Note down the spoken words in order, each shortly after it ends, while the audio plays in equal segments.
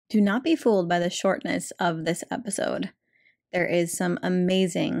Do not be fooled by the shortness of this episode. There is some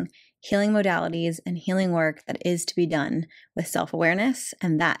amazing healing modalities and healing work that is to be done with self-awareness,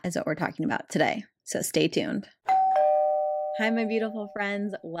 and that is what we're talking about today. So stay tuned. Hi, my beautiful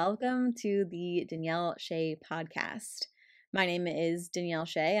friends. Welcome to the Danielle Shea podcast. My name is Danielle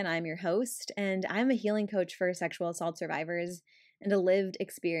Shea, and I'm your host, and I'm a healing coach for sexual assault survivors and a lived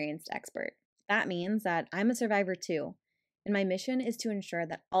experienced expert. That means that I'm a survivor too, and my mission is to ensure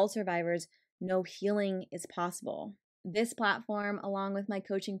that all survivors know healing is possible. This platform, along with my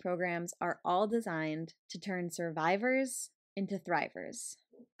coaching programs, are all designed to turn survivors into thrivers.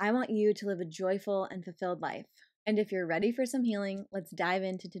 I want you to live a joyful and fulfilled life. And if you're ready for some healing, let's dive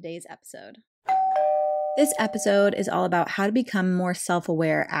into today's episode. This episode is all about how to become more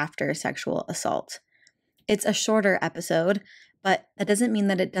self-aware after sexual assault. It's a shorter episode, but that doesn't mean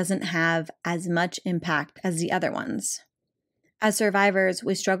that it doesn't have as much impact as the other ones. As survivors,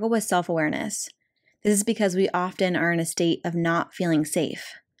 we struggle with self-awareness. This is because we often are in a state of not feeling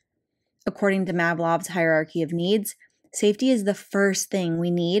safe. According to Maslow's hierarchy of needs, safety is the first thing we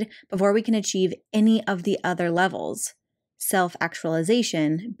need before we can achieve any of the other levels,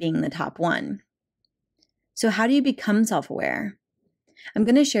 self-actualization being the top one. So how do you become self-aware? I'm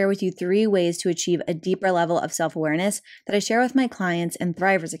going to share with you 3 ways to achieve a deeper level of self-awareness that I share with my clients in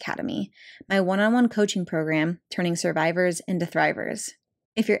Thrivers Academy, my one-on-one coaching program turning survivors into thrivers.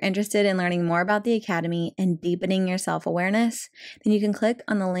 If you're interested in learning more about the Academy and deepening your self-awareness, then you can click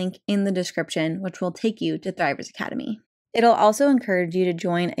on the link in the description, which will take you to Thrivers Academy. It'll also encourage you to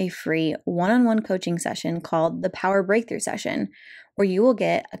join a free one-on-one coaching session called the Power Breakthrough Session, where you will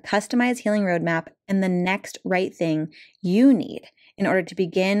get a customized healing roadmap and the next right thing you need in order to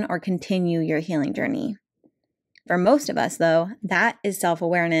begin or continue your healing journey. For most of us, though, that is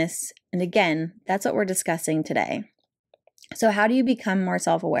self-awareness, and again, that's what we're discussing today. So how do you become more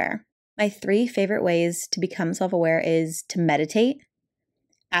self-aware? My 3 favorite ways to become self-aware is to meditate,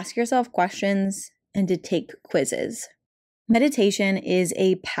 ask yourself questions, and to take quizzes. Meditation is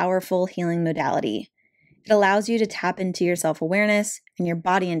a powerful healing modality. It allows you to tap into your self-awareness and your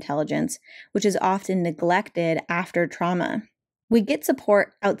body intelligence, which is often neglected after trauma. We get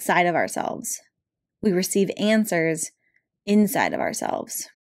support outside of ourselves. We receive answers inside of ourselves.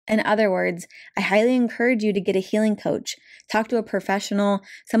 In other words, I highly encourage you to get a healing coach, talk to a professional,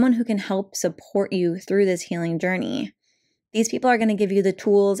 someone who can help support you through this healing journey. These people are going to give you the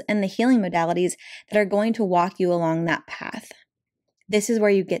tools and the healing modalities that are going to walk you along that path. This is where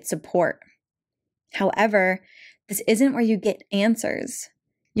you get support. However, this isn't where you get answers.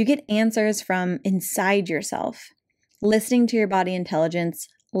 You get answers from inside yourself, listening to your body intelligence,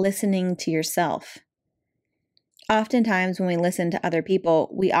 listening to yourself. Oftentimes, when we listen to other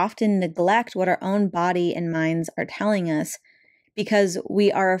people, we often neglect what our own body and minds are telling us because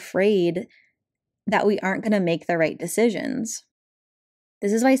we are afraid that we aren't going to make the right decisions.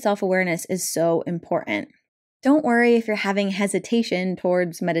 This is why self-awareness is so important. Don't worry if you're having hesitation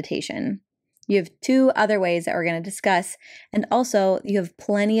towards meditation. You have 2 other ways that we're going to discuss, and also you have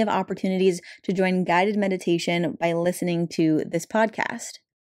plenty of opportunities to join guided meditation by listening to this podcast.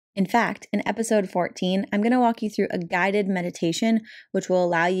 In fact, in episode 14, I'm going to walk you through a guided meditation which will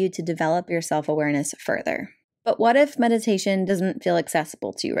allow you to develop your self-awareness further. But what if meditation doesn't feel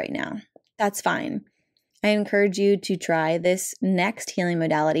accessible to you right now? That's fine. I encourage you to try this next healing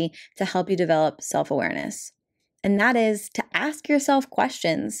modality to help you develop self-awareness. And that is to ask yourself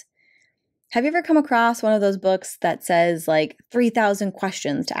questions. Have you ever come across one of those books that says 3,000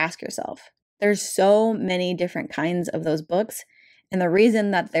 questions to ask yourself? There's so many different kinds of those books. And the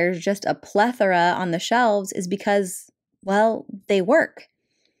reason that there's just a plethora on the shelves is because, well, they work.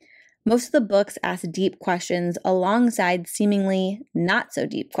 Most of the books ask deep questions alongside seemingly not so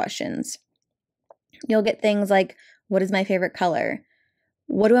deep questions. You'll get things like, what is my favorite color?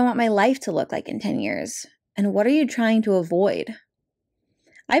 What do I want my life to look like in 10 years? And what are you trying to avoid?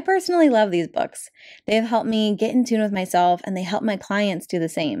 I personally love these books. They have helped me get in tune with myself, and they help my clients do the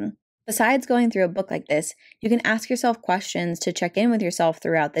same. Besides going through a book like this, you can ask yourself questions to check in with yourself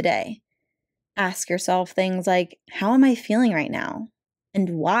throughout the day. Ask yourself things like, how am I feeling right now? And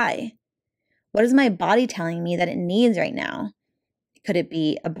why? What is my body telling me that it needs right now? Could it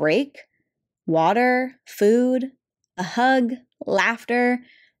be a break, water, food, a hug, laughter,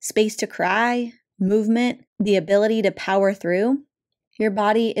 space to cry, movement, the ability to power through? Your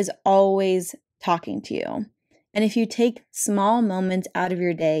body is always talking to you. And if you take small moments out of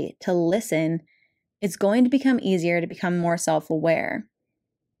your day to listen, it's going to become easier to become more self-aware.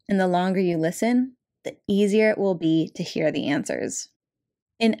 And the longer you listen, the easier it will be to hear the answers.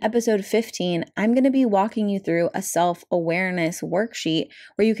 In episode 15, I'm going to be walking you through a self-awareness worksheet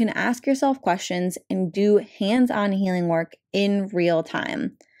where you can ask yourself questions and do hands-on healing work in real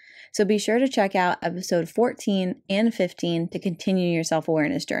time. So be sure to check out episode 14 and 15 to continue your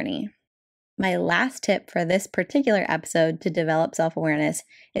self-awareness journey. My last tip for this particular episode to develop self-awareness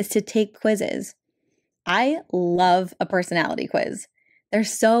is to take quizzes. I love a personality quiz. They're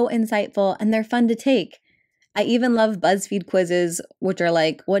so insightful and they're fun to take. I even love BuzzFeed quizzes, which are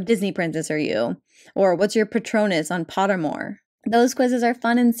like, what Disney princess are you? Or what's your Patronus on Pottermore? Those quizzes are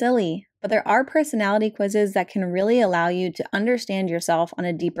fun and silly, but there are personality quizzes that can really allow you to understand yourself on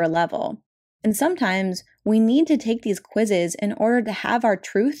a deeper level. And sometimes we need to take these quizzes in order to have our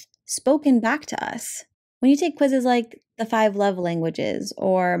truth spoken back to us. When you take quizzes like the 5 love languages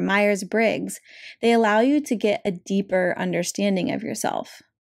or Myers-Briggs, they allow you to get a deeper understanding of yourself.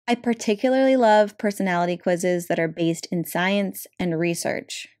 I particularly love personality quizzes that are based in science and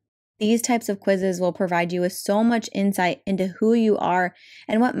research. These types of quizzes will provide you with so much insight into who you are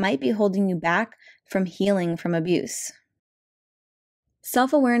and what might be holding you back from healing from abuse.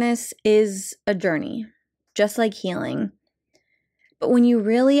 Self-awareness is a journey, just like healing. But when you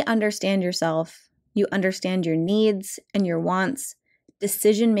really understand yourself, you understand your needs and your wants,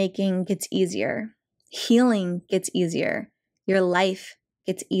 decision-making gets easier, healing gets easier, your life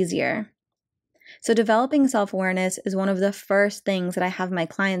gets easier. So developing self-awareness is one of the first things that I have my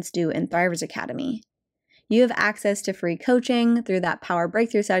clients do in Thrivers Academy. You have access to free coaching through that Power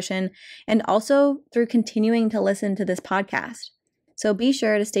Breakthrough session and also through continuing to listen to this podcast. So be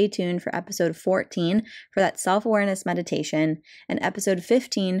sure to stay tuned for episode 14 for that self-awareness meditation and episode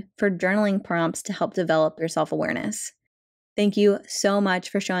 15 for journaling prompts to help develop your self-awareness. Thank you so much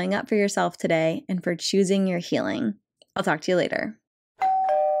for showing up for yourself today and for choosing your healing. I'll talk to you later.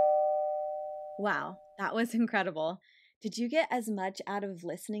 Wow, that was incredible. Did you get as much out of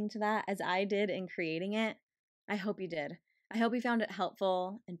listening to that as I did in creating it? I hope you did. I hope you found it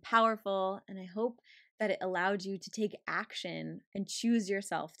helpful and powerful, and I hope that it allowed you to take action and choose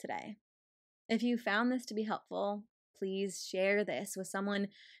yourself today. If you found this to be helpful, please share this with someone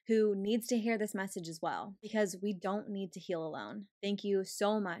who needs to hear this message as well, because we don't need to heal alone. Thank you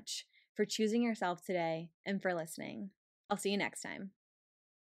so much for choosing yourself today and for listening. I'll see you next time.